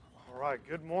right,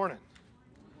 good morning.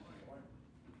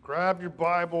 Grab your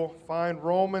Bible, find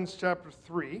Romans chapter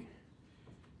 3.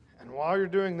 And while you're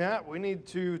doing that, we need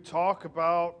to talk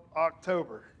about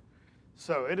October.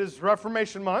 So it is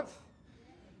Reformation month,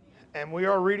 and we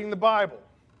are reading the Bible.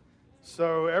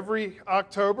 So every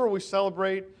October we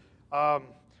celebrate, we don't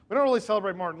really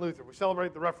celebrate Martin Luther, we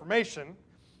celebrate the Reformation,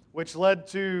 which led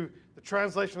to the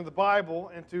translation of the Bible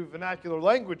into vernacular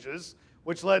languages,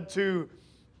 which led to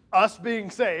us being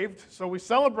saved. So we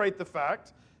celebrate the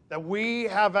fact that we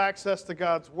have access to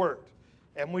God's Word.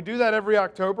 And we do that every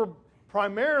October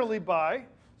primarily by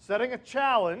setting a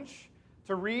challenge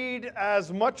to read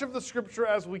as much of the Scripture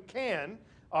as we can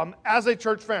as a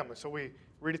church family. So we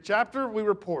read a chapter, we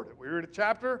report it. We read a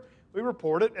chapter, we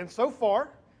report it. And so far,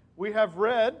 we have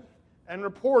read and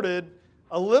reported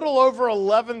a little over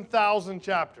 11,000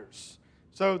 chapters.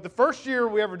 So the first year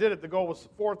we ever did it, the goal was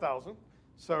 4,000.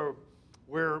 So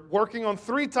we're working on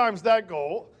 3 times that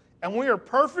goal, and we are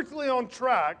perfectly on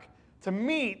track to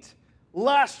meet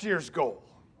last year's goal.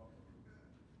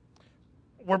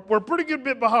 We're a pretty good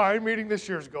bit behind meeting this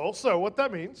year's goal. So what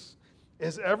that means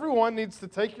is everyone needs to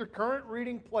take your current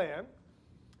reading plan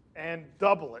and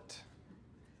double it.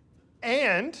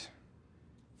 And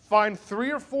find 3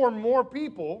 or 4 more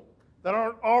people that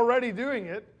aren't already doing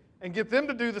it and get them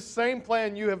to do the same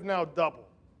plan you have now doubled.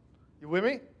 You with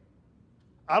me?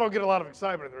 I don't get a lot of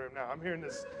excitement in the room now. I'm hearing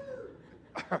this.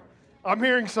 I'm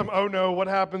hearing some, oh no, what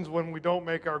happens when we don't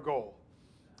make our goal?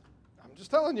 I'm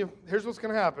just telling you, here's what's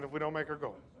going to happen if we don't make our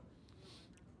goal.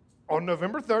 On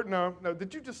November 3rd, no,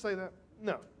 did you just say that?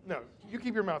 No, you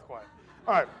keep your mouth quiet.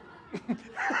 All right.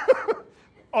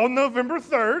 On November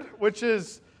 3rd, which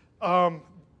is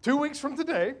 2 weeks from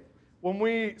today, when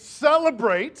we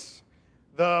celebrate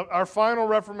our final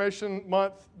Reformation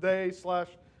month, day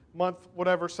 / month,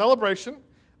 whatever, celebration,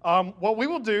 what we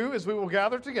will do is we will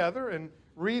gather together and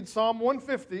read Psalm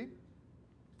 150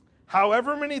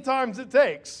 however many times it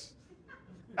takes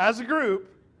as a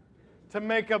group to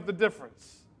make up the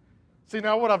difference. See,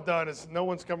 now what I've done is no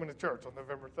one's coming to church on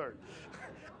November 3rd.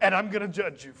 And I'm going to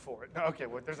judge you for it. Okay,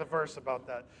 well, there's a verse about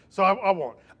that. So I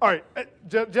won't. All right,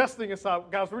 jesting aside,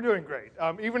 guys, we're doing great.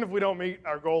 Even if we don't meet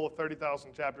our goal of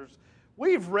 30,000 chapters,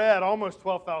 we've read almost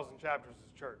 12,000 chapters as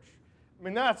a church. I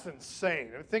mean, that's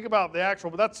insane. And think about the actual,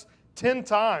 but that's 10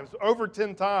 times, over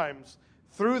 10 times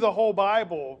through the whole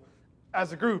Bible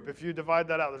as a group. If you divide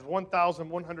that out, there's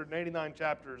 1,189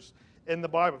 chapters in the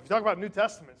Bible. If you talk about New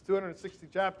Testament, it's 260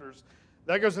 chapters.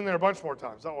 That goes in there a bunch more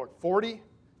times. Oh, 40?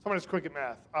 Somebody's quick at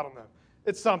math. I don't know.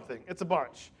 It's something. It's a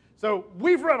bunch. So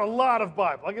we've read a lot of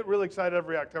Bible. I get really excited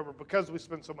every October because we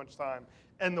spend so much time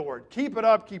in the Word. Keep it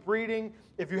up. Keep reading.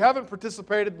 If you haven't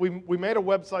participated, we made a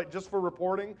website just for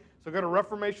reporting. So go to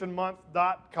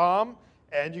reformationmonth.com,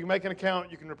 and you can make an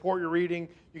account. You can report your reading.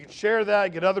 You can share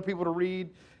that, get other people to read.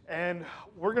 And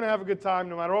we're going to have a good time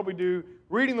no matter what we do,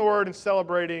 reading the Word and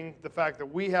celebrating the fact that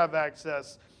we have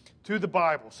access to the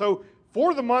Bible. So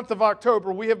for the month of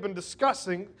October, we have been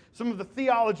discussing some of the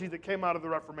theology that came out of the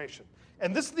Reformation.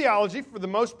 And this theology, for the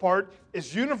most part,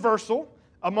 is universal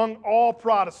among all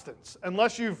Protestants.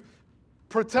 Unless you've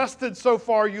protested so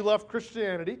far you left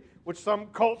Christianity, which some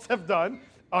cults have done.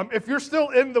 If you're still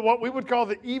in what we would call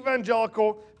the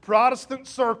evangelical Protestant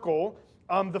circle,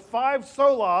 the 5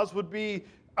 solas would be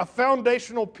a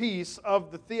foundational piece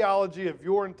of the theology of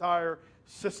your entire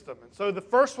system. And so the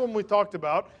first one we talked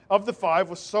about of the 5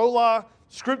 was Sola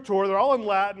Scriptura. They're all in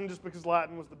Latin just because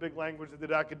Latin was the big language that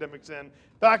did academics in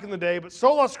back in the day. But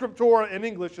Sola Scriptura in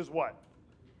English is what?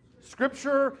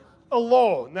 Scripture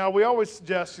alone. Now we always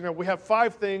suggest, we have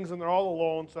 5 things and they're all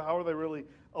alone, so how are they really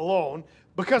alone?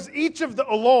 Because each of the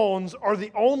alones are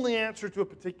the only answer to a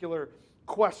particular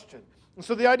question. And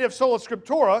so the idea of Sola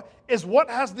Scriptura is what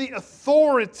has the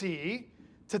authority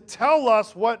to tell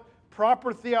us what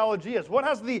proper theology is. What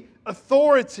has the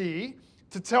authority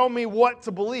to tell me what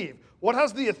to believe? What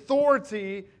has the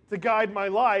authority to guide my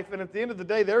life? And at the end of the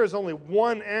day, there is only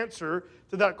one answer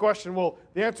to that question. Well,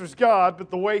 the answer is God, but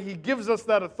the way He gives us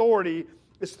that authority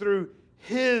is through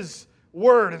His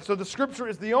Word. And so the Scripture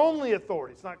is the only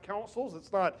authority. It's not councils.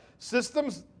 It's not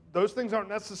systems. Those things aren't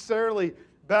necessarily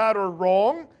bad or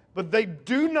wrong, but they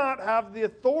do not have the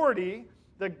authority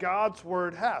that God's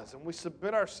Word has. And we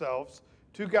submit ourselves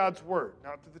to God's Word,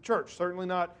 not to the church, certainly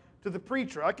not to the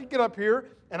preacher. I could get up here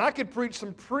and I could preach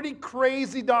some pretty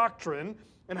crazy doctrine,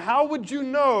 and how would you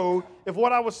know if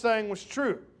what I was saying was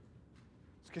true?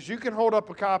 It's because you can hold up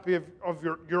a copy of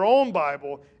your own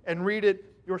Bible and read it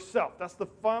yourself. That's the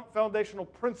foundational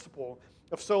principle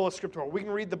of Sola Scriptura. We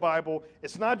can read the Bible.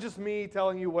 It's not just me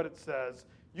telling you what it says.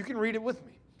 You can read it with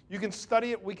me. You can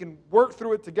study it. We can work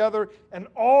through it together. And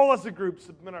all as a group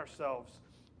submit ourselves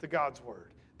to God's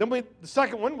word. Then the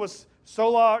second one was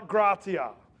Sola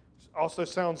Gratia. Also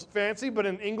sounds fancy, but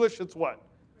in English it's what?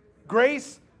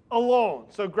 Grace alone.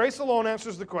 So grace alone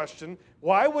answers the question,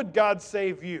 why would God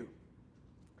save you?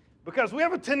 Because we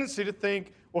have a tendency to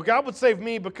think, well, God would save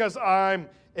me because I'm,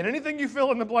 and anything you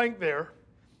fill in the blank there,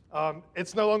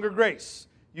 it's no longer grace.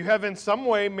 You have in some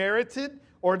way merited,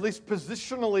 or at least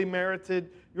positionally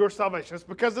merited, your salvation. It's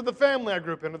because of the family I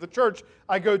grew up in, or the church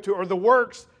I go to, or the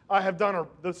works I have done, or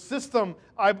the system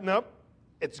nope.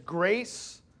 It's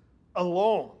grace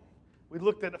alone. We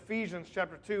looked at Ephesians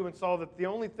chapter 2 and saw that the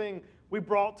only thing we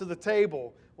brought to the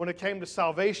table when it came to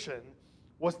salvation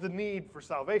was the need for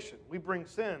salvation. We bring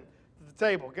sin to the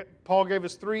table. Paul gave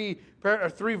us three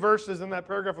verses in that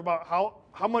paragraph about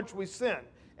how much we sin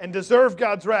and deserve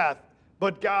God's wrath,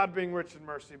 but God being rich in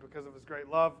mercy because of his great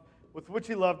love with which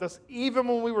he loved us, even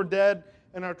when we were dead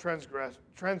in our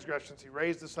transgressions, he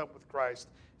raised us up with Christ,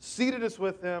 seated us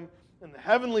with him in the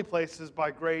heavenly places.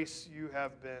 By grace you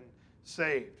have been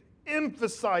saved.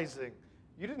 Emphasizing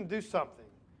you didn't do something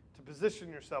to position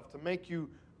yourself, to make you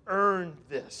earn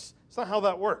this. It's not how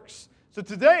that works. So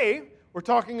today, we're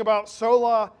talking about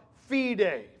Sola Fide.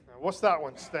 Now, what's that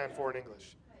one stand for in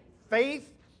English?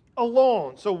 Faith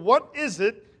alone. So what is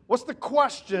it? What's the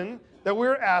question that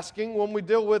we're asking when we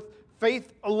deal with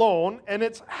faith alone? And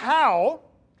it's, how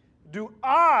do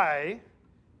I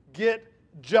get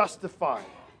justified?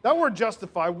 That word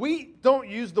justify, we don't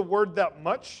use the word that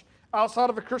much outside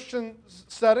of a Christian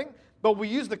setting, but we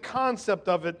use the concept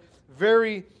of it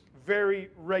very, very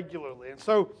regularly. And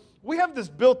so we have this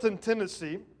built-in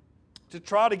tendency to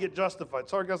try to get justified.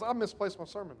 Sorry, guys, I misplaced my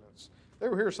sermon notes. They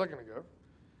were here a second ago.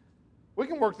 We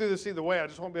can work through this either way. I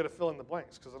just won't be able to fill in the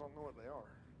blanks because I don't know what they are.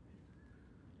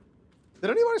 Did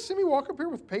anybody see me walk up here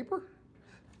with paper?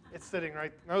 It's sitting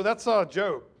right. No, that's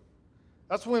Job.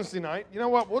 That's Wednesday night. You know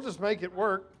what? We'll just make it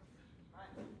work.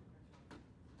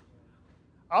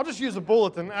 I'll just use a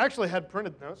bulletin. I actually had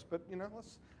printed notes, but,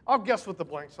 I'll guess what the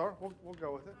blanks are. We'll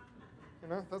go with it.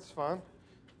 That's fine.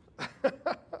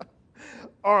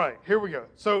 All right, here we go.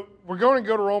 So we're going to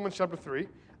go to Romans chapter 3.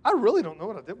 I really don't know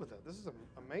what I did with that. This is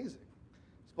amazing.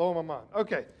 It's blowing my mind.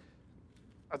 Okay.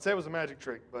 I'd say it was a magic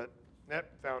trick, but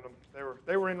found them.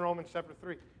 They were in Romans chapter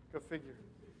 3. Go figure.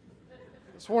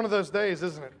 It's one of those days,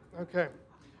 isn't it? Okay.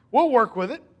 We'll work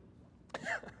with it.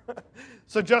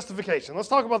 So justification. Let's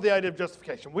talk about the idea of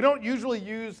justification. We don't usually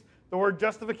use the word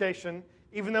justification,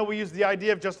 even though we use the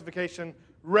idea of justification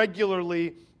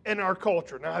regularly in our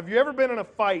culture. Now, have you ever been in a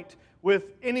fight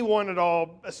with anyone at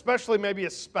all, especially maybe a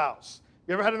spouse?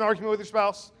 You ever had an argument with your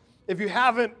spouse? If you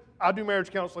haven't, I do marriage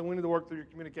counseling. We need to work through your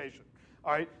communication.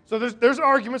 All right? So there's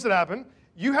arguments that happen.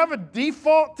 You have a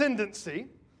default tendency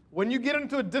when you get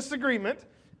into a disagreement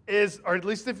or at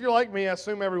least if you're like me, I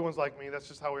assume everyone's like me. That's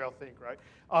just how we all think, right?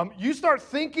 You start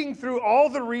thinking through all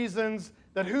the reasons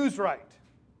that who's right?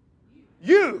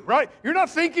 You, right? You're not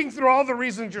thinking through all the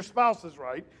reasons your spouse is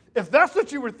right. If that's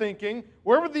what you were thinking,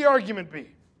 where would the argument be? It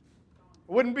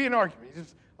wouldn't be an argument.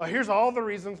 Just, here's all the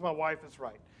reasons my wife is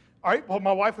right. All right, well,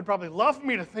 my wife would probably love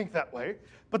me to think that way,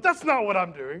 but that's not what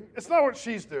I'm doing. It's not what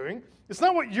she's doing. It's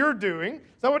not what you're doing.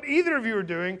 It's not what either of you are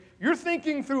doing. You're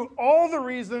thinking through all the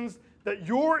reasons that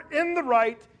you're in the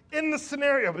right in the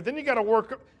scenario. But then you got to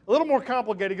work a little more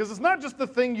complicated because it's not just the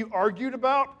thing you argued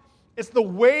about. It's the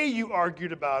way you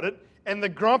argued about it and the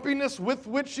grumpiness with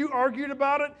which you argued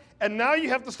about it. And now you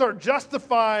have to start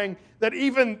justifying that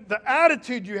even the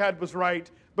attitude you had was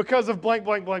right because of blank,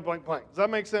 blank, blank, blank, blank. Does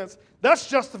that make sense? That's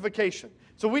justification.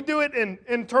 So we do it in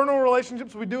internal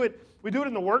relationships. We do it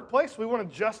in the workplace. We want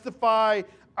to justify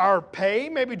our pay,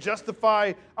 maybe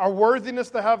justify our worthiness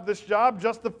to have this job,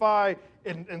 justify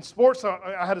in sports.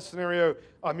 I had a scenario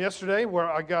yesterday where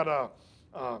I got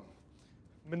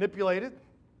manipulated.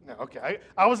 No, okay.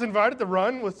 I was invited to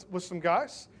run with some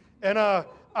guys, and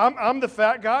I'm the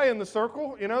fat guy in the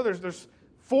circle. You know, there's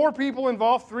 4 people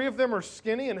involved. 3 of them are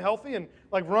skinny and healthy and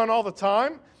like run all the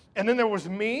time, and then there was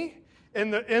me in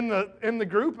the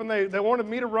group, and they wanted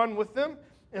me to run with them,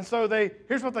 and so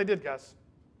here's what they did, guys.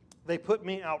 They put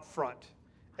me out front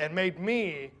and made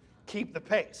me keep the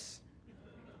pace.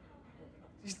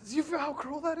 Do you feel how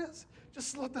cruel that is?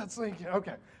 Just let that sink in.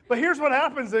 Okay. But here's what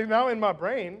happens now in my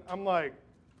brain. I'm like,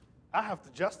 I have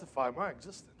to justify my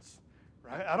existence,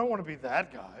 right? I don't want to be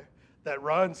that guy that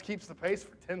runs, keeps the pace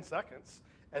for 10 seconds,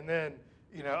 and then,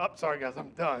 sorry guys, I'm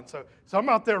done. So I'm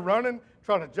out there running,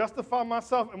 trying to justify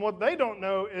myself, and what they don't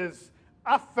know is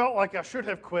I felt like I should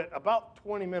have quit about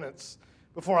 20 minutes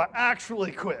before I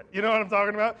actually quit. You know what I'm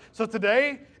talking about? So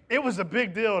today, it was a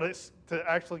big deal to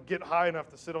actually get high enough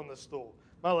to sit on this stool.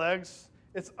 My legs,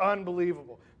 it's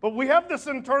unbelievable. But we have this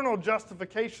internal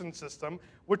justification system.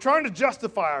 We're trying to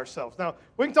justify ourselves. Now,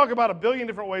 we can talk about a billion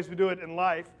different ways we do it in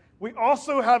life. We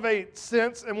also have a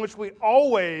sense in which we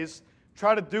always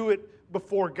try to do it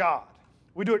before God.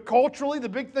 We do it culturally. The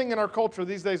big thing in our culture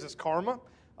these days is karma.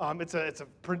 It's a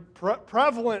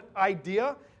prevalent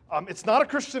idea. It's not a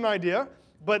Christian idea,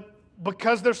 but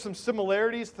because there's some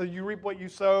similarities to you reap what you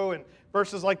sow and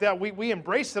verses like that, we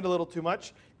embrace it a little too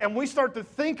much, and we start to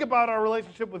think about our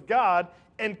relationship with God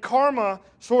in karma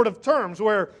sort of terms,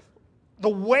 where the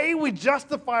way we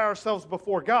justify ourselves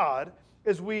before God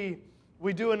is we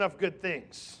do enough good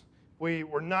things.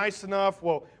 We're nice enough.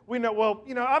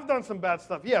 I've done some bad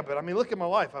stuff. Yeah, but I mean, look at my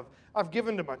life. I've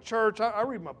given to my church. I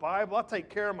read my Bible. I take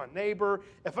care of my neighbor.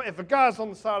 If a guy's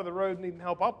on the side of the road needing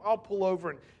help, I'll pull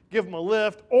over and give him a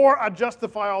lift. Or I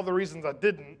justify all the reasons I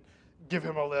didn't give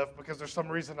him a lift because there's some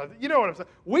reason you know what I'm saying?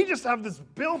 We just have this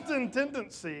built-in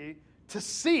tendency to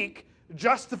seek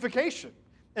justification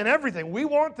in everything. We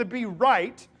want to be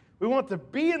right. We want to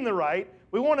be in the right.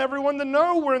 We want everyone to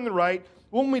know we're in the right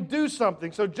when we do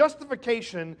something. So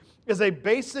justification is a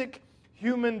basic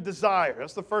human desire.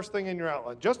 That's the first thing in your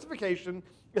outline. Justification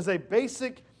is a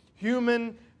basic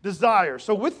human desire.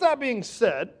 So with that being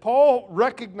said, Paul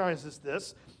recognizes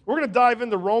this. We're going to dive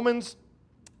into Romans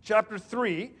chapter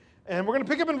 3, and we're going to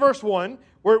pick up in verse 1,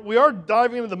 where we are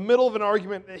diving into the middle of an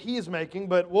argument that he is making,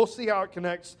 but we'll see how it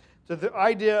connects to the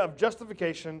idea of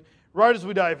justification right as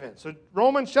we dive in. So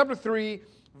Romans chapter 3,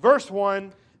 verse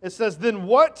 1, it says, "Then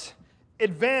what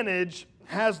advantage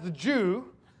has the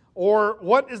Jew, or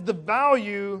what is the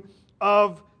value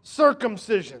of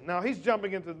circumcision?" Now, he's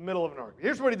jumping into the middle of an argument.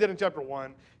 Here's what he did in chapter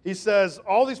 1. He says,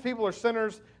 all these people are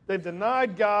sinners. They've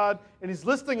denied God, and he's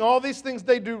listing all these things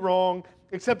they do wrong,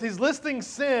 except he's listing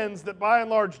sins that, by and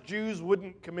large, Jews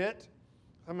wouldn't commit. Does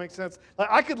that make sense? Like,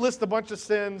 I could list a bunch of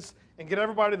sins and get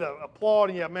everybody to applaud,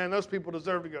 and yeah, man, those people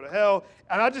deserve to go to hell.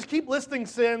 And I just keep listing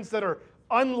sins that are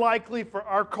unlikely for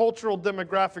our cultural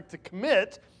demographic to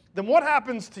commit. Then what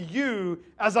happens to you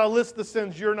as I list the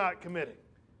sins you're not committing?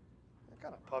 It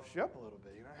kind of puffs you up a little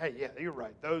bit. You know, hey, yeah, you're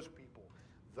right. Those people.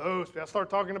 I start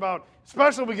talking about,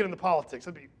 especially when we get into politics,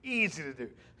 it'd be easy to do.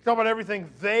 Talk about everything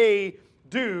they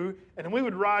do, and then we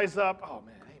would rise up. Oh,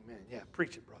 man, amen. Yeah,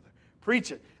 preach it, brother. Preach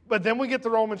it. But then we get to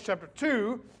Romans chapter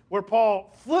 2, where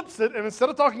Paul flips it, and instead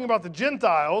of talking about the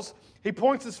Gentiles, he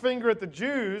points his finger at the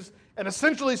Jews and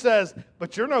essentially says,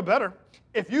 but you're no better.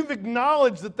 If you've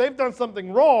acknowledged that they've done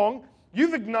something wrong,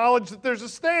 you've acknowledged that there's a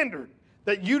standard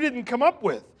that you didn't come up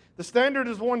with. The standard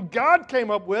is one God came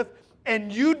up with,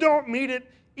 and you don't meet it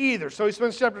either. So he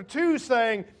spends chapter 2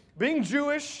 saying, being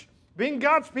Jewish, being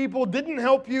God's people didn't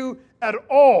help you at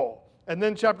all. And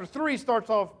then chapter 3 starts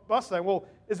off by saying, well,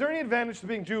 is there any advantage to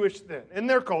being Jewish then? In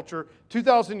their culture,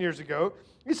 2,000 years ago,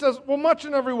 he says, well, much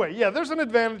in every way. Yeah, there's an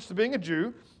advantage to being a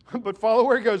Jew, but follow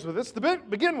where he goes with this. To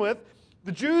begin with,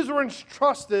 the Jews were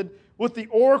entrusted with the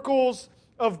oracles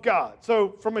of God.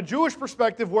 So from a Jewish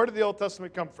perspective, where did the Old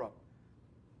Testament come from?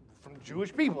 From the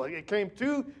Jewish people. It came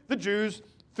to the Jews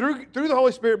through the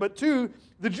Holy Spirit, but to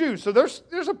the Jews. So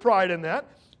there's a pride in that.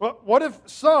 Well, what if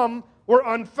some were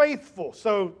unfaithful?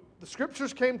 So the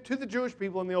Scriptures came to the Jewish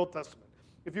people in the Old Testament.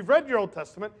 If you've read your Old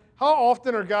Testament, how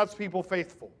often are God's people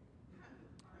faithful?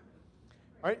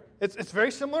 Right? It's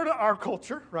very similar to our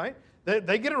culture, right?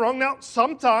 They get it wrong. Now,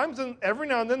 sometimes, and every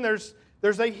now and then,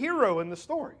 there's a hero in the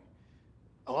story.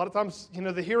 A lot of times,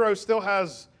 the hero still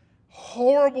has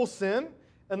horrible sin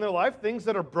in their life, things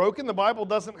that are broken. The Bible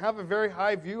doesn't have a very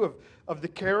high view of the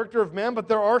character of man, but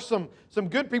there are some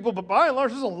good people. But by and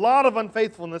large, there's a lot of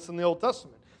unfaithfulness in the Old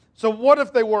Testament. So what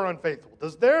if they were unfaithful?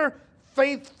 Does their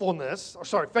faithlessness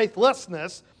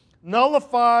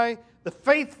nullify the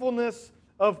faithfulness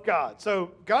of God?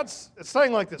 So God's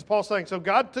saying like this. Paul's saying, so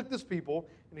God took this people,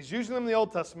 and he's using them in the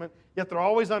Old Testament, yet they're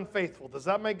always unfaithful. Does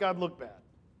that make God look bad?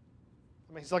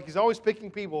 I mean, he's always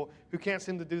picking people who can't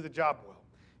seem to do the job well.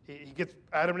 He gets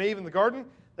Adam and Eve in the garden,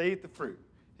 they eat the fruit.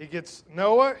 He gets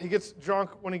Noah, he gets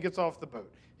drunk when he gets off the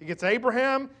boat. He gets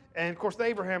Abraham, and of course the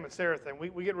Abraham and Sarah thing.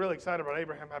 We get really excited about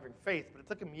Abraham having faith, but it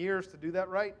took him years to do that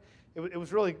right. It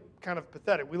was really kind of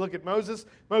pathetic. We look at Moses,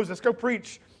 go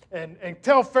preach and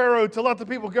tell Pharaoh to let the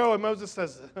people go, and Moses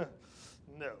says,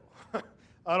 no,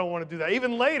 I don't want to do that.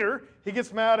 Even later, he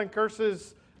gets mad and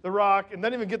curses the rock and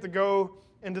doesn't even get to go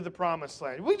into the promised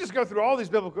land. We just go through all these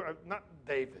biblical, not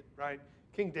David, right?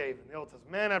 King David in the Old Testament,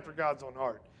 man after God's own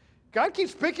heart. God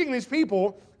keeps picking these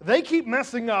people. They keep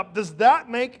messing up. Does that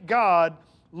make God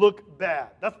look bad?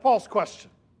 That's Paul's question.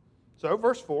 So,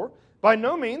 verse 4, by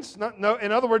no means,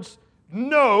 in other words,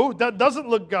 No, that doesn't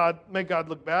make God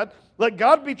look bad. Let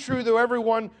God be true, though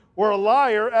everyone were a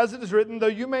liar, as it is written,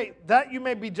 you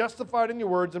may be justified in your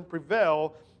words and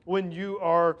prevail when you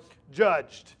are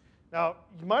judged. Now,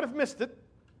 you might have missed it.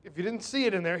 If you didn't see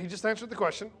it in there, he just answered the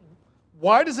question.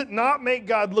 Why does it not make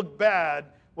God look bad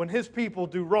when his people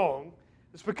do wrong?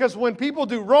 It's because when people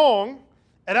do wrong,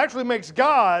 it actually makes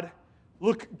God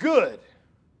look good.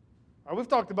 Now, we've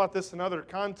talked about this in other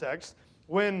contexts.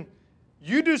 When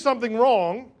you do something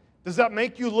wrong, does that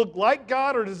make you look like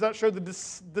God, or does that show the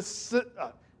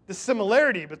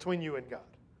dissimilarity between you and God?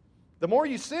 The more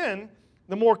you sin,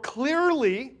 the more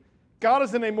clearly God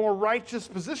is in a more righteous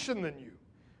position than you.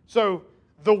 So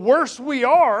the worse we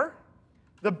are,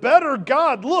 the better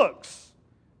God looks.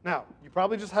 Now, you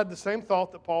probably just had the same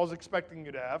thought that Paul is expecting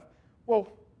you to have.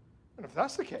 Well, and if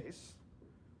that's the case,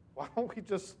 why don't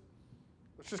let's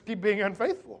just keep being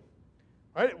unfaithful,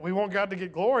 right? We want God to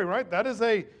get glory, right? That is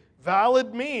a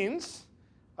valid means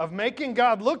of making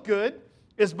God look good,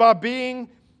 is by being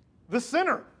the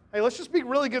sinner. Hey, let's just be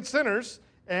really good sinners,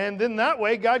 and then that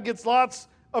way God gets lots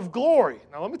of glory.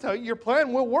 Now, let me tell you, your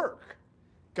plan will work.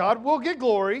 God will get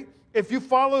glory if you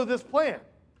follow this plan.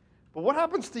 But what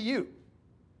happens to you?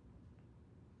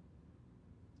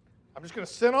 I'm just going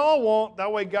to sin all I want.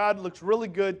 That way God looks really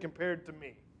good compared to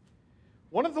me.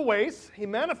 One of the ways he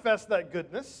manifests that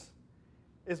goodness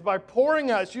is by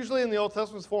pouring out. It's usually in the Old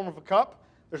Testament form of a cup.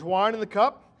 There's wine in the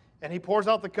cup, and he pours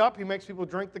out the cup. He makes people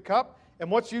drink the cup.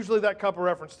 And what's usually that cup a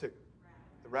reference to?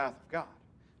 The wrath of God.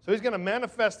 So he's going to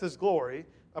manifest his glory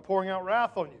by pouring out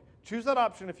wrath on you. Choose that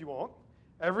option if you want.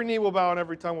 Every knee will bow and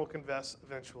every tongue will confess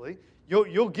eventually.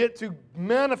 You'll get to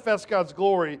manifest God's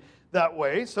glory that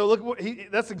way. So look,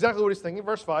 that's exactly what he's thinking.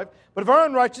 Verse 5. But if our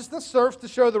unrighteousness serves to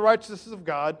show the righteousness of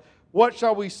God, what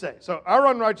shall we say? So our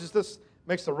unrighteousness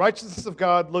makes the righteousness of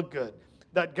God look good.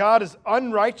 That God is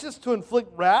unrighteous to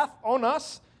inflict wrath on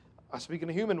us. I speak in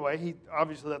a human way.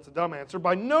 Obviously, that's a dumb answer.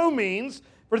 By no means.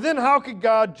 For then how could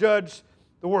God judge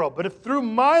the world? But if through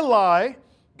my lie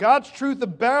God's truth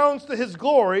abounds to his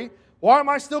glory, why am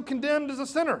I still condemned as a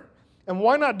sinner? And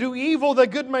why not do evil that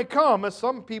good may come, as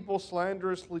some people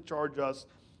slanderously charge us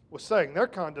with saying? Their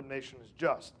condemnation is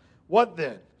just. What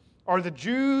then? Are the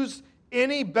Jews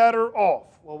any better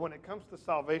off? Well, when it comes to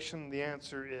salvation, the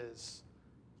answer is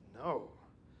no,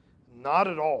 not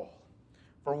at all.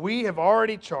 For we have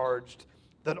already charged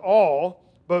that all,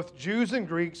 both Jews and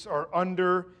Greeks, are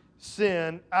under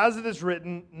sin. As it is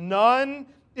written, none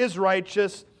is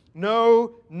righteous,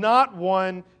 no, not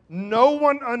one. No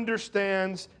one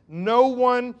understands. No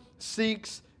one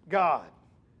seeks God.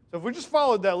 So if we just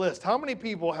followed that list, how many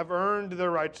people have earned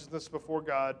their righteousness before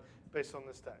God based on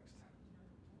this text?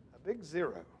 A big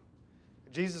zero.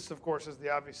 Jesus, of course, is the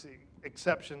obvious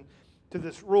exception to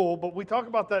this rule, but we talk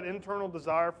about that internal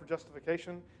desire for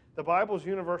justification. The Bible's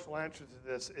universal answer to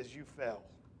this is you fail.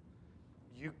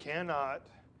 You cannot,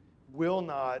 will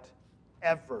not,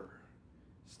 ever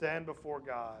stand before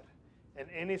God in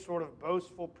any sort of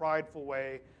boastful, prideful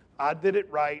way. I did it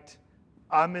right.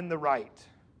 I'm in the right.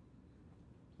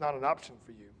 Not an option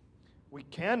for you. We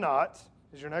cannot,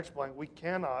 is your next blank, we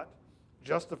cannot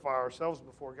justify ourselves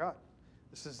before God.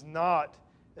 This is not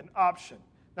an option.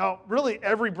 Now, really,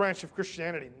 every branch of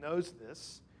Christianity knows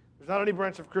this. There's not any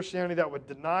branch of Christianity that would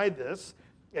deny this.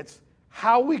 It's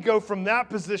how we go from that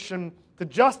position to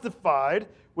justified,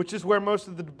 which is where most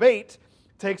of the debate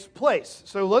takes place.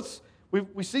 So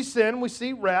we see sin, we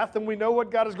see wrath, and we know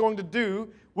what God is going to do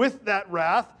with that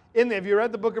wrath. Have you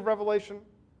read the book of Revelation?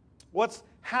 What's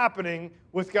happening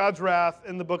with God's wrath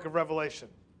in the book of Revelation?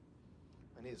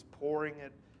 And he is pouring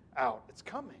it out. It's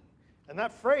coming. And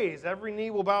that phrase, every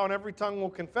knee will bow and every tongue will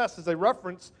confess, is a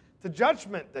reference to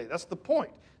Judgment Day. That's the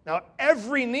point. Now,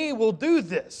 every knee will do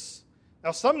this.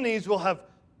 Now, some knees will have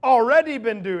already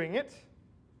been doing it,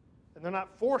 and they're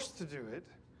not forced to do it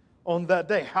on that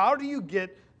day. How do you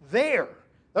get there?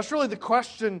 That's really the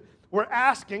question we're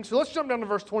asking. So let's jump down to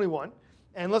verse 21,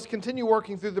 and let's continue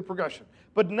working through the progression.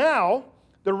 But now,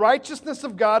 the righteousness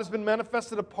of God has been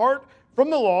manifested apart from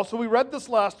the law. So we read this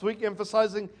last week,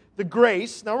 emphasizing the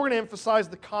grace. Now we're going to emphasize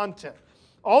the content.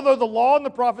 Although the law and the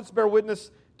prophets bear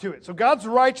witness to it. So God's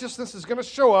righteousness is going to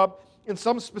show up in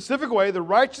some specific way. The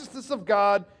righteousness of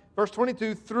God, verse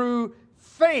 22, through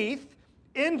faith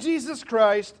in Jesus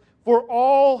Christ for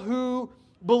all who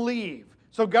believe.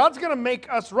 So God's going to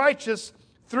make us righteous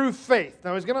through faith.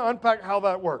 Now he's going to unpack how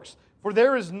that works. For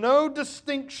there is no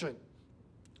distinction.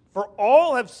 For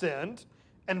all have sinned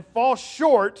and fall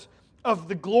short of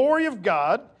the glory of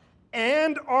God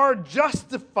and are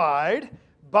justified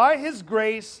by his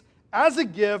grace as a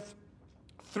gift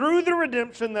through the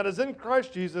redemption that is in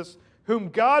Christ Jesus, whom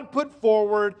God put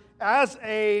forward as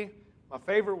my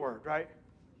favorite word, right?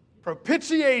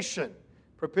 Propitiation.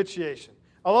 Propitiation.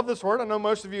 I love this word. I know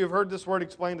most of you have heard this word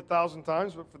explained 1,000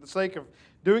 times, but for the sake of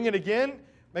doing it again,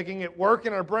 making it work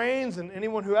in our brains, and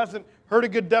anyone who hasn't heard a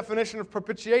good definition of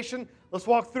propitiation, let's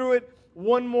walk through it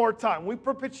one more time. We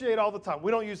propitiate all the time. We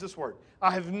don't use this word.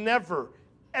 I have never,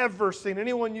 ever seen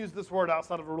anyone use this word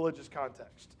outside of a religious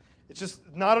context. It's just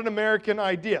not an American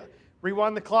idea.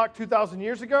 Rewind the clock 2,000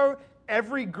 years ago,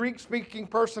 every Greek-speaking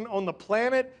person on the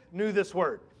planet knew this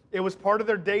word. It was part of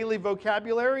their daily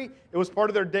vocabulary. It was part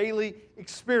of their daily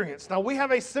experience. Now, we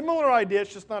have a similar idea.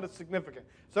 It's just not as significant.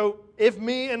 So if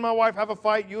me and my wife have a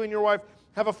fight, you and your wife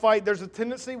have a fight, there's a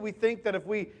tendency we think that if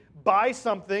we buy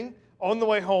something on the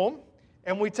way home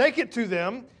and we take it to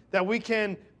them, that we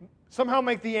can somehow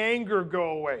make the anger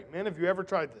go away. Man, have you ever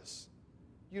tried this?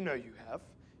 You know you have.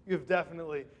 You have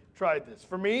definitely tried this.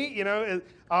 For me, I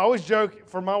always joke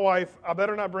for my wife, I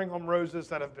better not bring home roses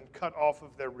that have been cut off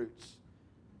of their roots.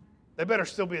 They better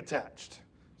still be attached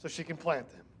so she can plant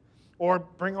them. Or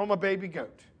bring home a baby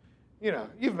goat.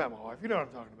 You've met my wife. You know what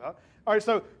I'm talking about. All right,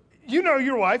 so you know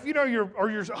your wife,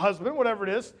 your husband, whatever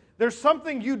it is. There's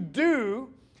something you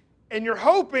do, and you're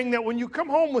hoping that when you come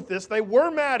home with this, they were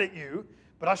mad at you,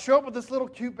 but I show up with this little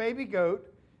cute baby goat,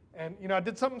 and I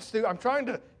did something stupid. I'm trying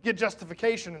to get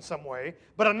justification in some way,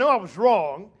 but I know I was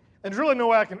wrong, and there's really no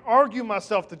way I can argue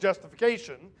myself to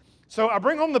justification. So I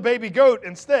bring home the baby goat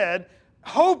instead,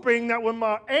 hoping that when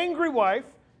my angry wife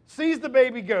sees the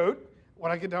baby goat,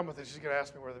 when I get done with it, she's going to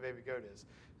ask me where the baby goat is.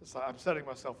 It's like I'm setting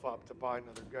myself up to buy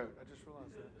another goat. I just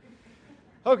realized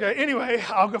that. Okay, anyway,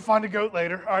 I'll go find a goat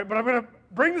later. All right, but I'm going to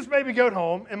bring this baby goat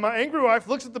home, and my angry wife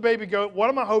looks at the baby goat. What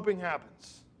am I hoping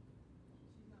happens?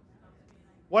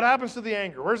 What happens to the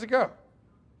anger? Where does it go?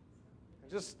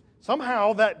 Just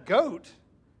somehow that goat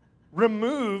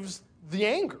removes the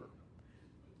anger.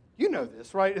 You know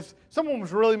this, right? If someone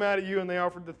was really mad at you and they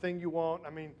offered the thing you want,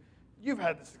 you've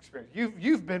had this experience.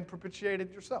 You've been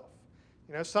propitiated yourself.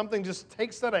 Something just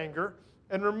takes that anger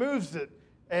and removes it.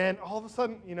 And all of a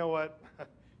sudden, you know what?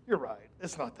 You're right.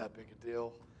 It's not that big a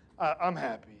deal. I'm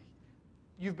happy.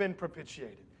 You've been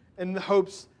propitiated. In the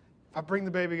hopes, if I bring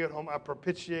the baby goat home, I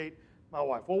propitiate my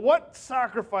wife. Well, what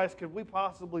sacrifice could we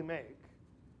possibly make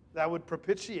that would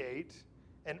propitiate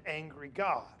an angry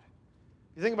God?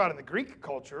 You think about it in the Greek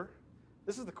culture,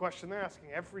 this is the question they're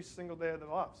asking every single day of their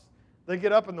lives. They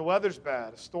get up and the weather's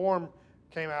bad. A storm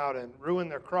came out and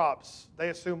ruined their crops. They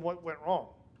assume what went wrong.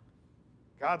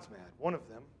 God's mad, one of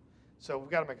them. So we've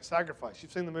got to make a sacrifice.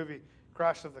 You've seen the movie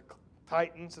Crash of the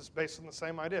Titans. It's based on the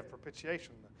same idea of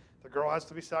propitiation. The girl has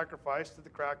to be sacrificed to the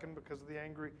Kraken because of the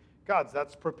angry gods.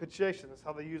 That's propitiation. That's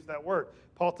how they use that word.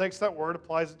 Paul takes that word,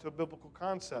 applies it to a biblical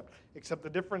concept, except the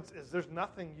difference is there's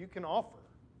nothing you can offer,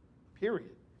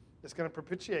 period, that's going to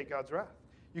propitiate God's wrath.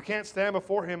 You can't stand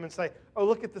before him and say, oh,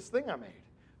 look at this thing I made.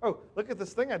 Oh, look at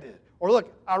this thing I did. Or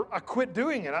look, I quit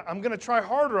doing it. I'm going to try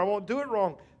harder. I won't do it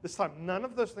wrong this time. None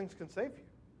of those things can save you.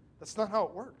 That's not how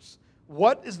it works.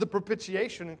 What is the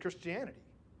propitiation in Christianity?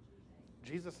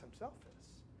 Jesus himself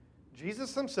is.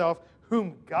 Jesus himself,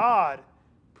 whom God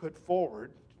put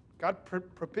forward, God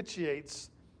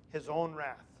propitiates his own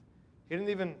wrath. He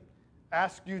didn't even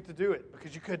ask you to do it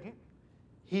because you couldn't.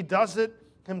 He does it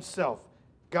himself.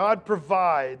 God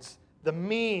provides the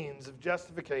means of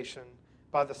justification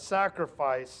by the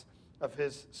sacrifice of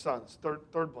his sons.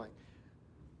 Third blank.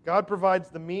 God provides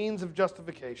the means of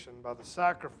justification by the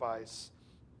sacrifice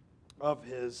of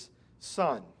his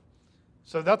son.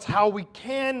 So that's how we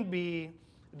can be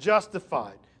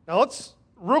justified. Now let's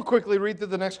real quickly read through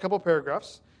the next couple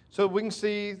paragraphs so we can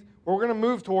see what we're going to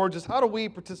move towards is how do we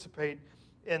participate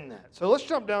in that. So let's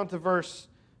jump down to verse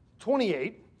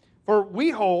 28. For we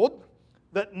hold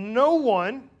that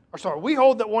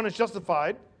one is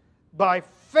justified by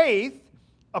faith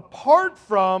apart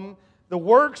from the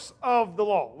works of the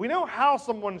law. We know how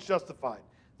someone is justified.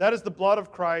 That is the blood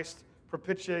of Christ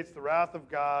propitiates the wrath of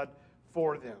God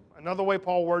for them. Another way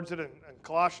Paul words it in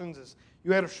Colossians is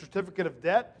you had a certificate of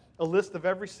debt, a list of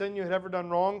every sin you had ever done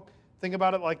wrong. Think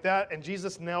about it like that, and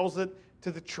Jesus nails it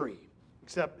to the tree.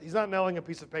 Except he's not nailing a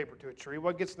piece of paper to a tree.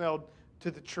 What gets nailed to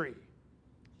the tree?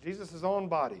 Jesus' own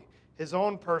body, his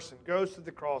own person, goes to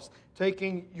the cross,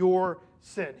 taking your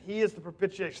sin. He is the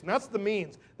propitiation. That's the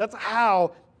means. That's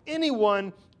how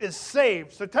anyone is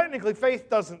saved. So technically,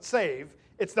 faith doesn't save.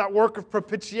 It's that work of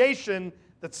propitiation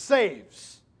that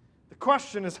saves. The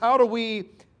question is, how do we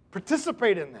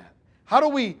participate in that? How do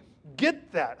we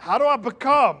get that? How do I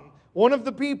become one of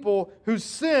the people whose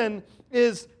sin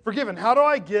is forgiven? How do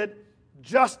I get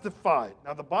justified?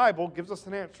 Now, the Bible gives us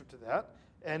an answer to that,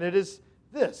 and it is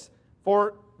this.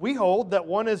 For we hold that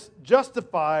one is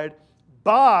justified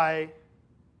by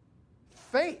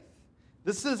faith.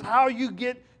 This is how you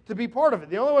get to be part of it.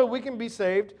 The only way we can be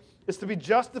saved is to be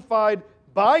justified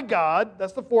by God.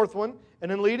 That's the fourth one.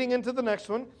 And then leading into the next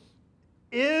one,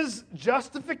 is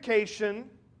justification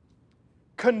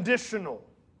conditional?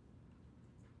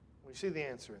 We see the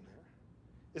answer in there.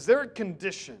 Is there a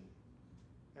condition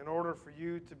in order for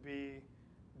you to be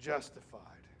justified?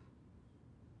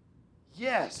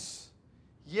 Yes.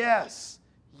 Yes.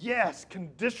 Yes.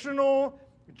 Conditional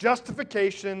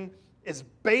justification is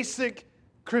basic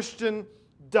Christian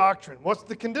doctrine. What's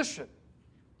the condition?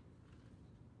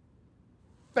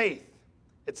 Faith.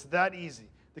 It's that easy.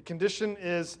 The condition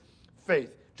is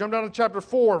faith. Jump down to chapter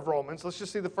 4 of Romans. Let's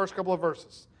just see the first couple of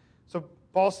verses. So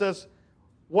Paul says,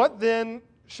 "What then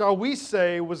shall we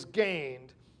say was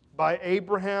gained by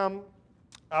Abraham,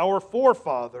 our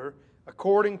forefather,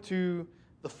 according to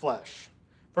the flesh?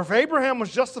 For if Abraham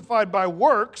was justified by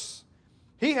works,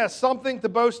 he has something to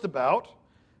boast about,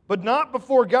 but not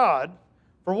before God.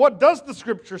 For what does the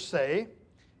Scripture say?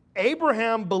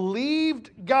 Abraham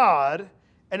believed God,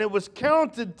 and it was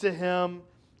counted to him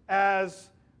as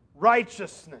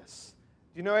righteousness."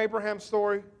 Do you know Abraham's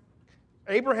story?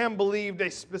 Abraham believed a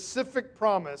specific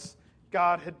promise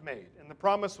God had made. And the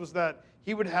promise was that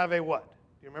he would have a what?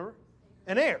 Do you remember?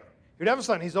 An heir. He would have a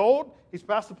son. He's old. He's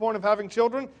past the point of having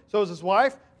children. So is his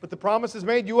wife. But the promise is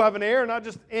made. You will have an heir. Not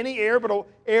just any heir, but an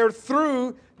heir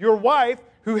through your wife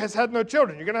who has had no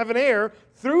children. You're going to have an heir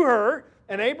through her.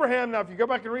 And Abraham, now if you go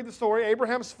back and read the story,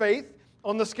 Abraham's faith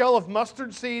on the scale of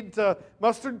mustard seed to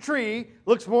mustard tree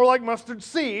looks more like mustard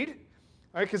seed.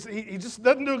 Because he just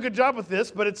doesn't do a good job with this.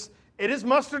 But it is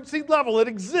mustard seed level. It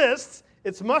exists.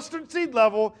 It's mustard seed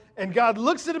level. And God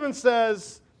looks at him and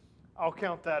says, I'll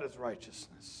count that as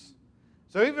righteousness.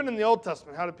 So even in the Old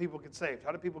Testament, how did people get saved?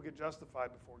 How did people get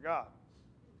justified before God?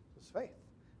 It was faith.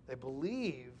 They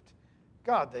believed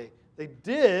God. They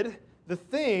did the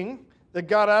thing that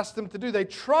God asked them to do. They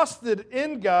trusted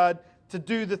in God to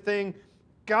do the thing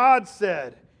God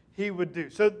said he would do.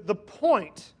 So the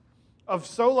point of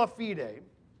Sola Fide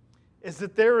is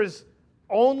that there is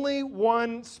only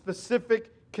one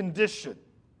specific condition,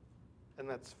 and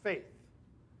that's faith.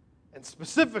 And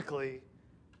specifically,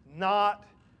 not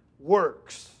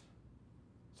works.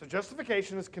 So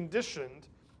justification is conditioned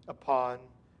upon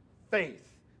faith.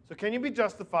 So can you be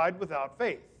justified without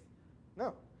faith?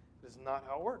 No, it is not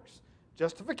how it works.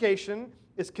 Justification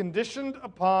is conditioned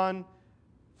upon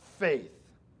faith.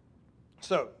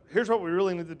 So here's what we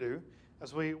really need to do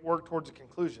as we work towards a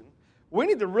conclusion. We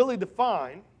need to really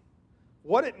define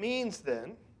what it means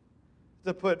then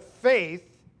to put faith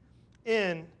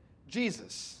in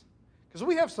Jesus. Because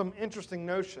we have some interesting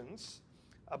notions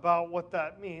about what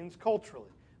that means culturally.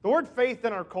 The word faith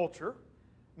in our culture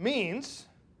means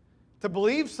to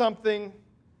believe something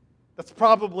that's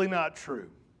probably not true.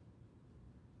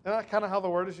 Isn't that kind of how the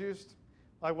word is used?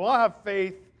 Like, well, I have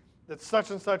faith that such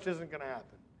and such isn't going to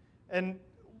happen.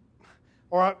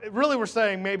 Or really we're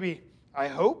saying maybe, I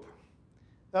hope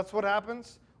that's what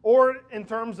happens. Or in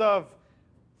terms of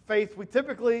faith, we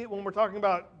typically, when we're talking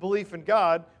about belief in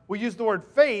God, we use the word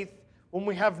faith when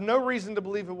we have no reason to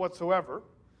believe it whatsoever.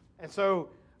 And so,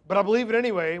 but I believe it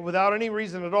anyway, without any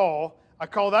reason at all. I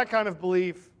call that kind of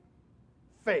belief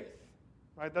faith.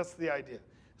 Right? That's the idea.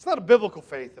 It's not a biblical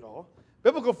faith at all.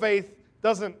 Biblical faith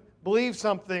doesn't believe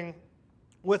something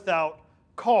without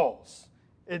cause.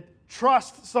 It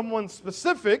trusts someone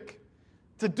specific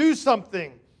to do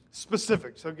something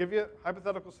specific. So I'll give you a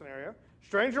hypothetical scenario.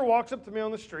 Stranger walks up to me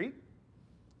on the street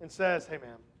and says, "Hey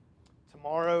man,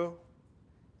 tomorrow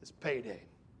is payday."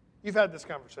 You've had this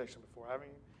conversation before, haven't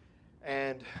you?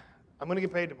 And I'm going to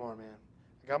get paid tomorrow, man.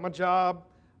 I got my job.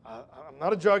 I'm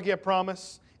not a junkie, I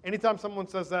promise. Anytime someone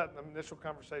says that in the initial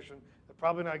conversation, they're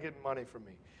probably not getting money from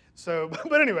me. So,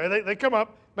 but anyway, they come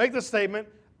up, make this statement.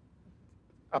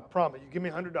 I promise, you give me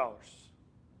 $100. I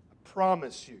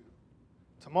promise you,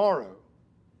 tomorrow,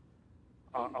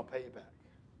 I'll pay you back.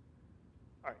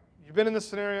 All right, you've been in this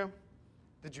scenario.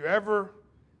 Did you ever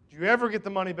get the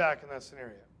money back in that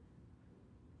scenario?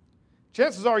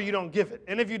 Chances are you don't give it.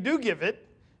 And if you do give it,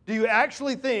 do you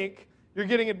actually think you're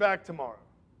getting it back tomorrow?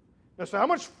 Now, so how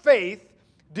much faith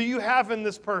do you have in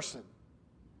this person?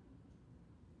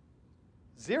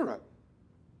 Zero.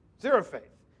 Zero faith.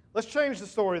 Let's change the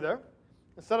story though.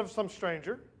 Instead of some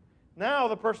stranger, now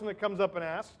the person that comes up and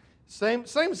asks, same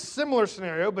similar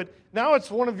scenario, but now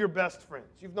it's one of your best friends.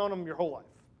 You've known them your whole life.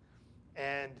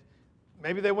 And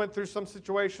maybe they went through some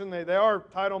situation. They are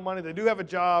tight on money. They do have a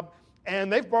job.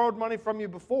 And they've borrowed money from you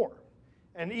before.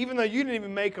 And even though you didn't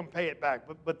even make them pay it back,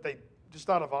 but they, just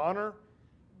out of honor,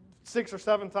 6 or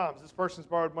 7 times this person's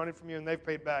borrowed money from you and they've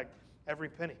paid back every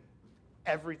penny,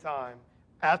 every time,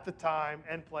 at the time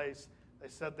and place they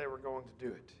said they were going to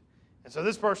do it. And so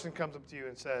this person comes up to you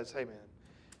and says, hey man,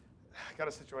 I got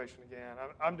a situation again.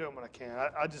 I'm doing what I can.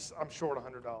 I'm short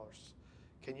 $100.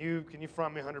 Can you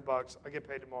front me $100? I get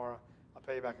paid tomorrow. I'll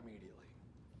pay you back immediately.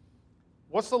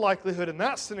 What's the likelihood in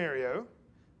that scenario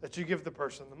that you give the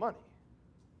person the money?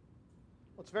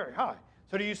 Well, it's very high.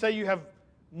 So do you say you have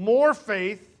more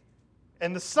faith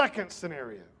in the second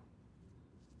scenario?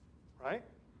 Right?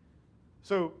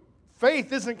 So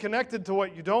faith isn't connected to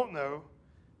what you don't know.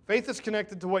 Faith is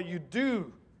connected to what you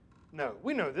do know.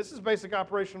 We know this is basic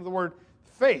operation of the word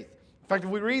faith. In fact, if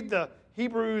we read the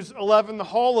Hebrews 11, the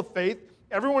hall of faith,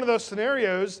 every one of those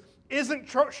scenarios isn't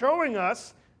showing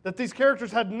us that these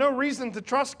characters had no reason to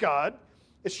trust God.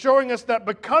 It's showing us that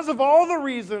because of all the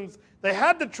reasons they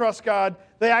had to trust God,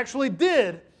 they actually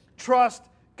did trust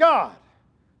God.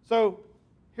 So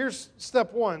here's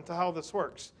step 1 to how this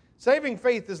works. Saving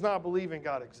faith is not believing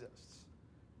God exists.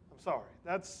 I'm sorry.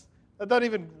 That doesn't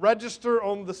even register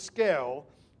on the scale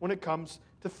when it comes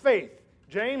to faith.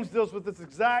 James deals with this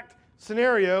exact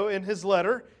scenario in his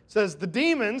letter. It says the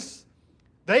demons,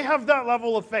 they have that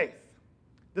level of faith.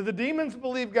 Do the demons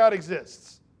believe God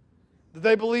exists? Do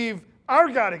they believe our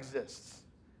God exists?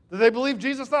 Do they believe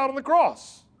Jesus died on the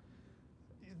cross?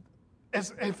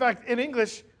 In fact, in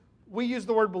English, we use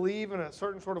the word believe in a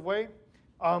certain sort of way.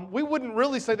 We wouldn't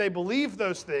really say they believe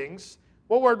those things.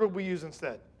 What word would we use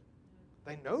instead?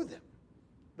 They know them.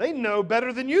 They know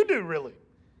better than you do, really,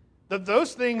 that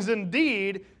those things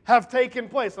indeed have taken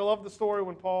place. I love the story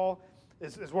when Paul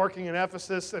is working in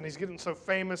Ephesus and he's getting so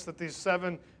famous that these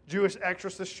 7 Jewish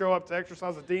exorcists show up to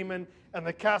exorcise a demon, and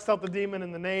they cast out the demon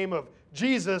in the name of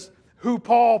Jesus, who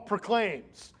Paul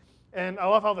proclaims. And I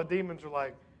love how the demons are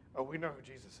like, oh, we know who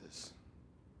Jesus is.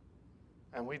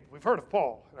 And we've heard of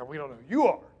Paul, and we don't know who you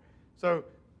are. So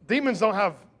demons don't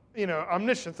have,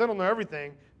 omniscience. They don't know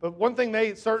everything. But one thing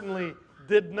they certainly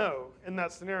did know in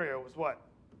that scenario was what?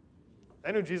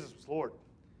 They knew Jesus was Lord.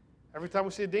 Every time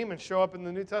we see a demon show up in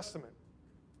the New Testament,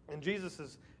 and Jesus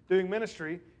is doing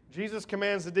ministry, Jesus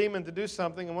commands the demon to do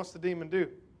something, and what's the demon do?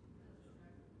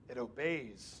 It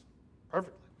obeys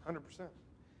perfectly, 100%.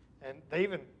 And they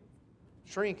even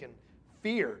shrink in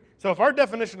fear. So if our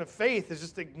definition of faith is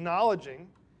just acknowledging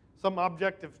some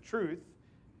objective truth,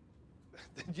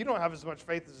 then you don't have as much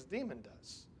faith as a demon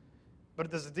does. But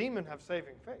does a demon have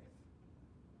saving faith?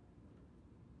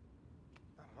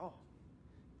 Not at all.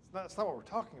 That's not what we're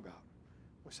talking about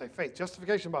when we say faith.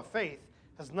 Justification by faith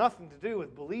has nothing to do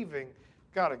with believing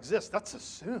God exists. That's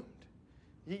assumed.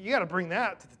 You got to bring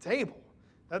that to the table.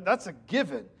 That's a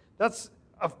given. That's,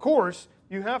 of course,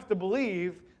 you have to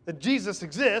believe that Jesus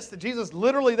exists, that Jesus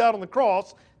literally died on the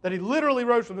cross, that he literally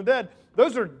rose from the dead.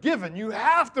 Those are given. You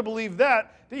have to believe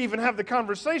that to even have the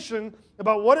conversation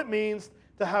about what it means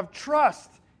to have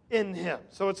trust in him.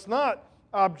 So it's not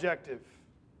objective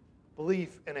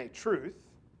belief in a truth.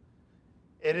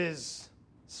 It is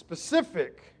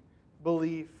specific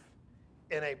belief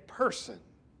in a person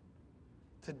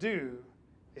to do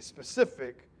a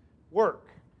specific work.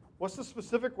 What's the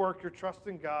specific work you're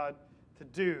trusting God to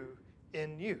do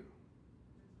in you?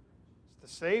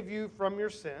 It's to save you from your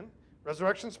sin.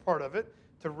 Resurrection's part of it.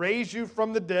 To raise you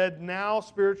from the dead now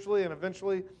spiritually and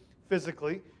eventually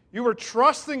physically. You are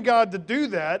trusting God to do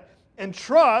that, and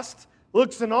trust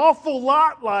looks an awful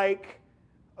lot like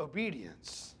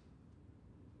obedience.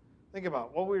 Think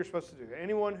about what we were supposed to do.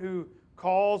 Anyone who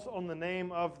calls on the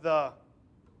name of the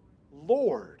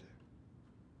Lord.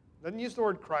 Doesn't use the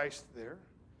word Christ there.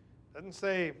 Doesn't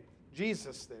say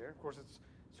Jesus there. Of course, it's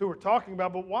who we're talking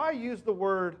about, but why use the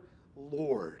word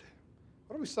Lord?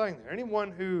 What are we saying there?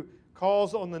 Anyone who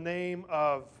calls on the name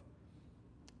of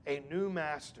a new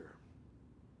master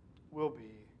will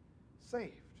be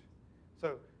saved.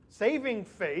 So, saving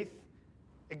faith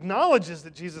acknowledges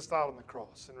that Jesus died on the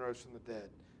cross and rose from the dead,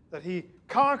 that he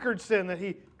conquered sin, that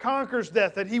he conquers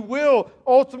death, that he will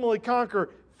ultimately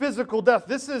conquer physical death.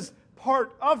 This is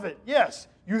part of it. Yes,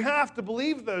 you have to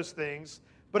believe those things,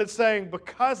 but it's saying,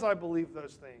 because I believe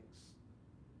those things,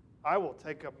 I will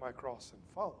take up my cross and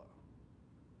follow.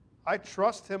 I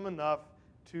trust him enough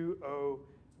to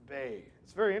obey.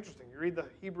 It's very interesting. You read the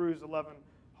Hebrews 11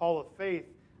 Hall of Faith,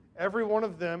 every one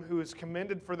of them who is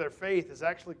commended for their faith is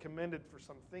actually commended for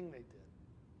something they did.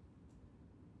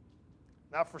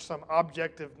 Not for some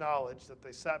objective knowledge that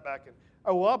they sat back and,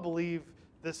 oh, well, I believe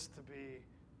this to be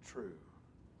true.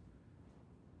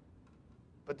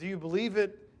 But do you believe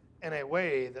it in a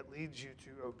way that leads you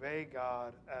to obey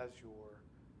God as your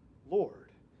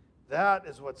Lord? That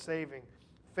is what saving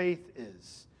faith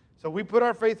is. So we put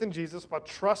our faith in Jesus by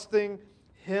trusting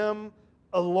Him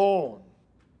alone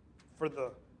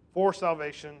for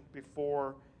salvation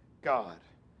before God.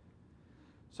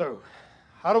 So,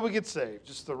 how do we get saved?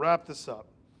 Just to wrap this up.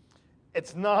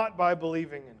 It's not by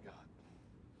believing in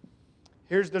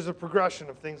God. There's a progression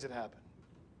of things that happen.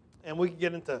 And we can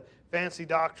get into fancy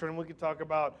doctrine. We can talk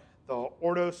about the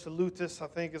Ordo Salutis, I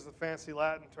think is the fancy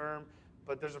Latin term.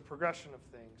 But there's a progression of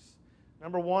things.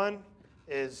 Number one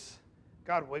is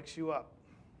God wakes you up.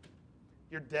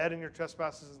 You're dead in your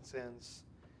trespasses and sins.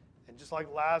 And just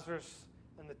like Lazarus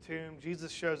in the tomb,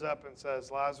 Jesus shows up and says,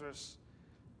 Lazarus,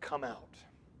 come out.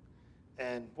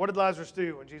 And what did Lazarus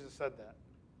do when Jesus said that?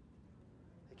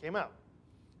 He came out.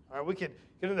 All right, we could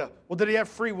get into, well, did he have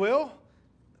free will?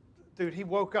 Dude, he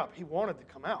woke up. He wanted to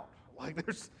come out.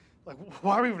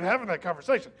 Why are we even having that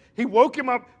conversation? He woke him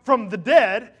up from the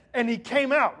dead, and he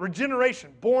came out.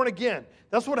 Regeneration, born again.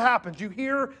 That's what happens. You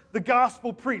hear the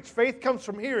gospel preached. Faith comes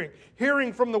from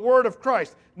hearing from the word of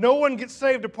Christ. No one gets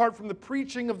saved apart from the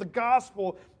preaching of the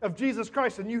gospel of Jesus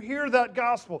Christ. And you hear that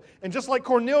gospel. And just like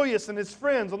Cornelius and his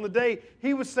friends on the day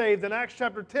he was saved in Acts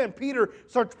chapter 10, Peter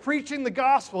starts preaching the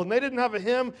gospel. And they didn't have a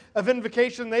hymn of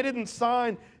invocation. They didn't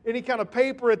sign any kind of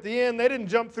paper at the end. They didn't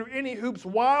jump through any hoops.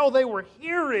 While they were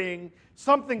hearing,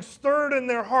 something stirred in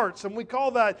their hearts. And we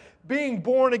call that being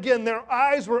born again. Their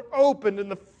eyes were opened, and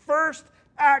the first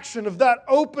action of that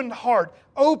opened heart,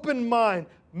 open mind,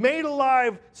 made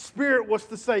alive spirit was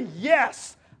to say,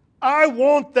 yes, I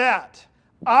want that.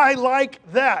 I like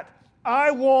that.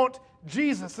 I want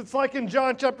Jesus. It's like in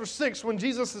John chapter 6 when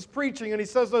Jesus is preaching and he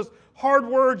says those hard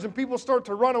words and people start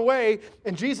to run away,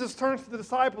 and Jesus turns to the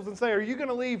disciples and say, are you going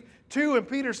to leave too? And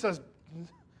Peter says,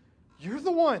 you're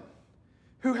the one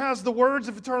who has the words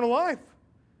of eternal life.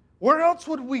 Where else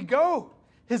would we go?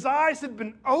 His eyes had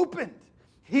been opened.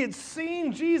 He had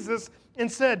seen Jesus and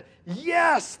said,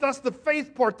 yes, that's the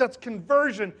faith part. That's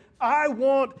conversion. I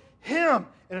want Him.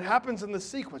 And it happens in the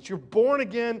sequence. You're born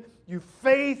again, you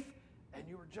faith, and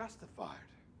you are justified.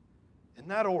 In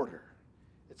that order.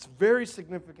 It's very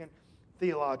significant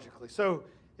theologically. So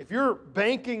if you're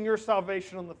banking your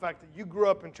salvation on the fact that you grew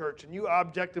up in church and you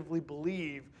objectively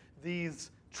believe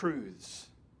these truths,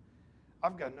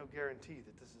 I've got no guarantee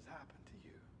that this has happened to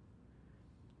you.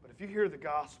 But if you hear the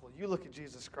gospel, you look at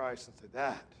Jesus Christ and say,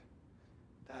 that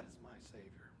is my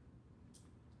Savior.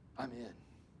 I'm in.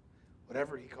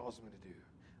 Whatever He calls me to do,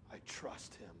 I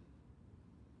trust Him.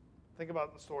 Think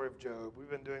about the story of Job. We've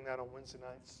been doing that on Wednesday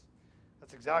nights.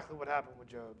 That's exactly what happened with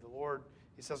Job.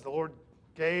 He says, the Lord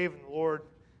gave and the Lord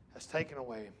has taken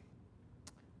away.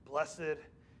 Blessed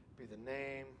be the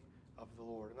name of the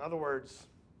Lord. In other words,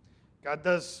 God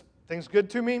does things good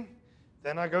to me,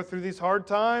 then I go through these hard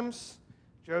times.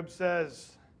 Job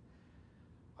says,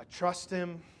 I trust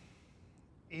Him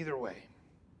either way.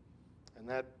 And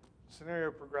that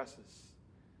scenario progresses.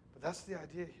 But that's the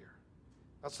idea here.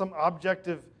 Not some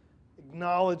objective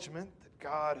acknowledgement that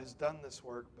God has done this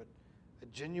work, but a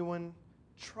genuine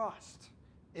trust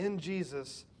in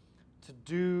Jesus to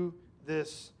do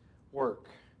this work.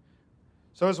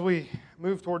 So as we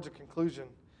move towards a conclusion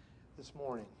this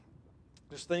morning,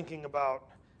 just thinking about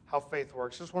how faith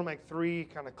works, I just want to make three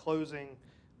kind of closing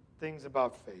things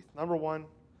about faith. Number one,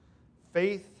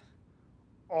 faith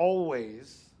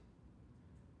always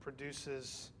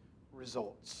produces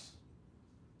results.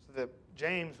 So that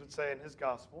James would say in his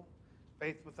gospel,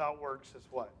 faith without works is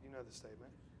what? You know the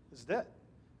statement. It's dead.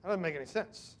 That doesn't make any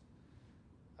sense.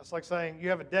 That's like saying you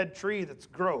have a dead tree that's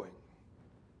growing.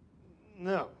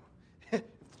 No. If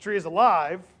the tree is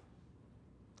alive,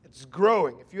 it's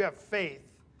growing. If you have faith,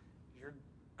 you're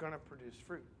going to produce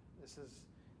fruit. This is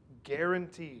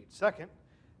guaranteed. Second,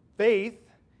 faith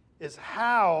is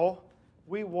how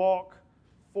we walk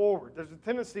forward. There's a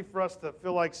tendency for us to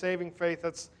feel like saving faith,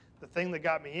 that's the thing that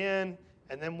got me in,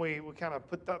 and then we kind of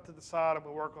put that to the side and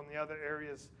we work on the other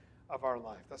areas of our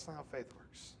life. That's not how faith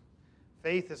works.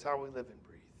 Faith is how we live and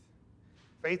breathe.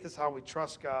 Faith is how we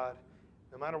trust God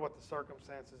no matter what the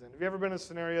circumstances. And have you ever been in a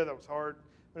scenario that was hard?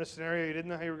 In a scenario you didn't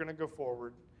know how you were going to go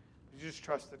forward, but you just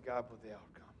trusted God with the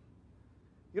outcome.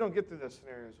 You don't get through those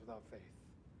scenarios without faith.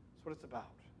 That's what it's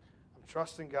about. I'm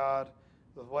trusting God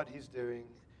with what He's doing.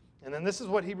 And then this is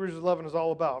what Hebrews 11 is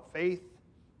all about. Faith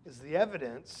is the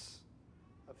evidence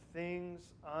of things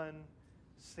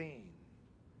unseen.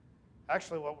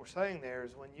 Actually, what we're saying there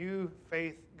is when you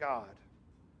faith God,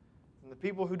 and the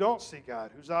people who don't see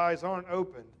God, whose eyes aren't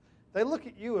opened, they look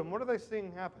at you and what are they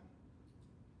seeing happen?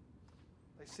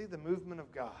 They see the movement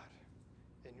of God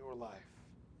in your life.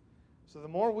 So the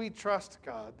more we trust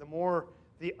God, the more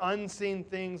the unseen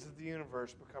things of the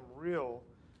universe become real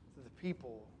to the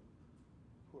people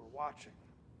who are watching.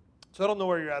 So I don't know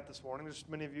where you're at this morning. There's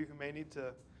many of you who may need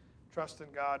to trust in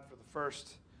God for the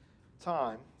first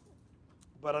time.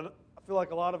 But I feel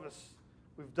like a lot of us,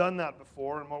 we've done that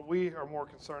before, and what we are more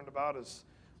concerned about is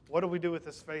what do we do with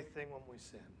this faith thing when we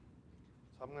sin?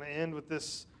 So I'm going to end with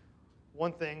this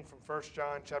one thing from 1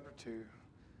 John chapter 2.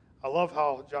 I love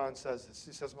how John says this.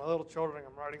 He says, my little children,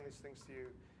 I'm writing these things to you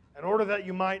in order that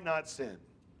you might not sin.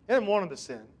 He didn't want them to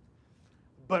sin.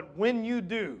 But when you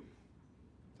do,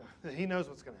 he knows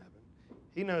what's going to happen.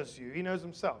 He knows you. He knows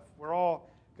himself. We're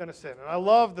all going to sin. And I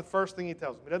love the first thing he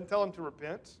tells them. He doesn't tell them to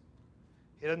repent.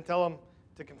 He doesn't tell them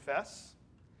to confess.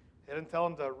 He doesn't tell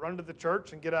them to run to the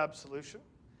church and get absolution.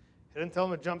 He doesn't tell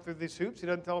them to jump through these hoops. He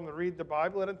doesn't tell them to read the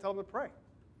Bible. He doesn't tell them to pray.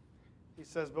 He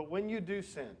says, but when you do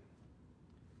sin,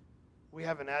 we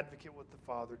have an advocate with the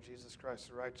Father, Jesus Christ,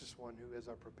 the righteous one, who is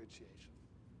our propitiation.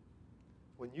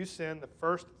 When you sin, the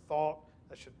first thought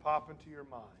that should pop into your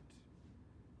mind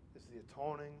is the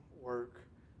atoning work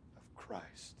of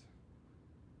Christ.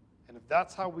 And if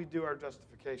that's how we do our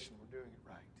justification, we're doing it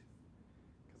right.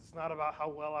 Because it's not about how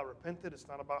well I repented. It's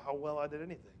not about how well I did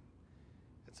anything.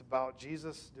 It's about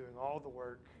Jesus doing all the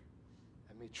work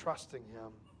and me trusting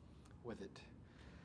him with it.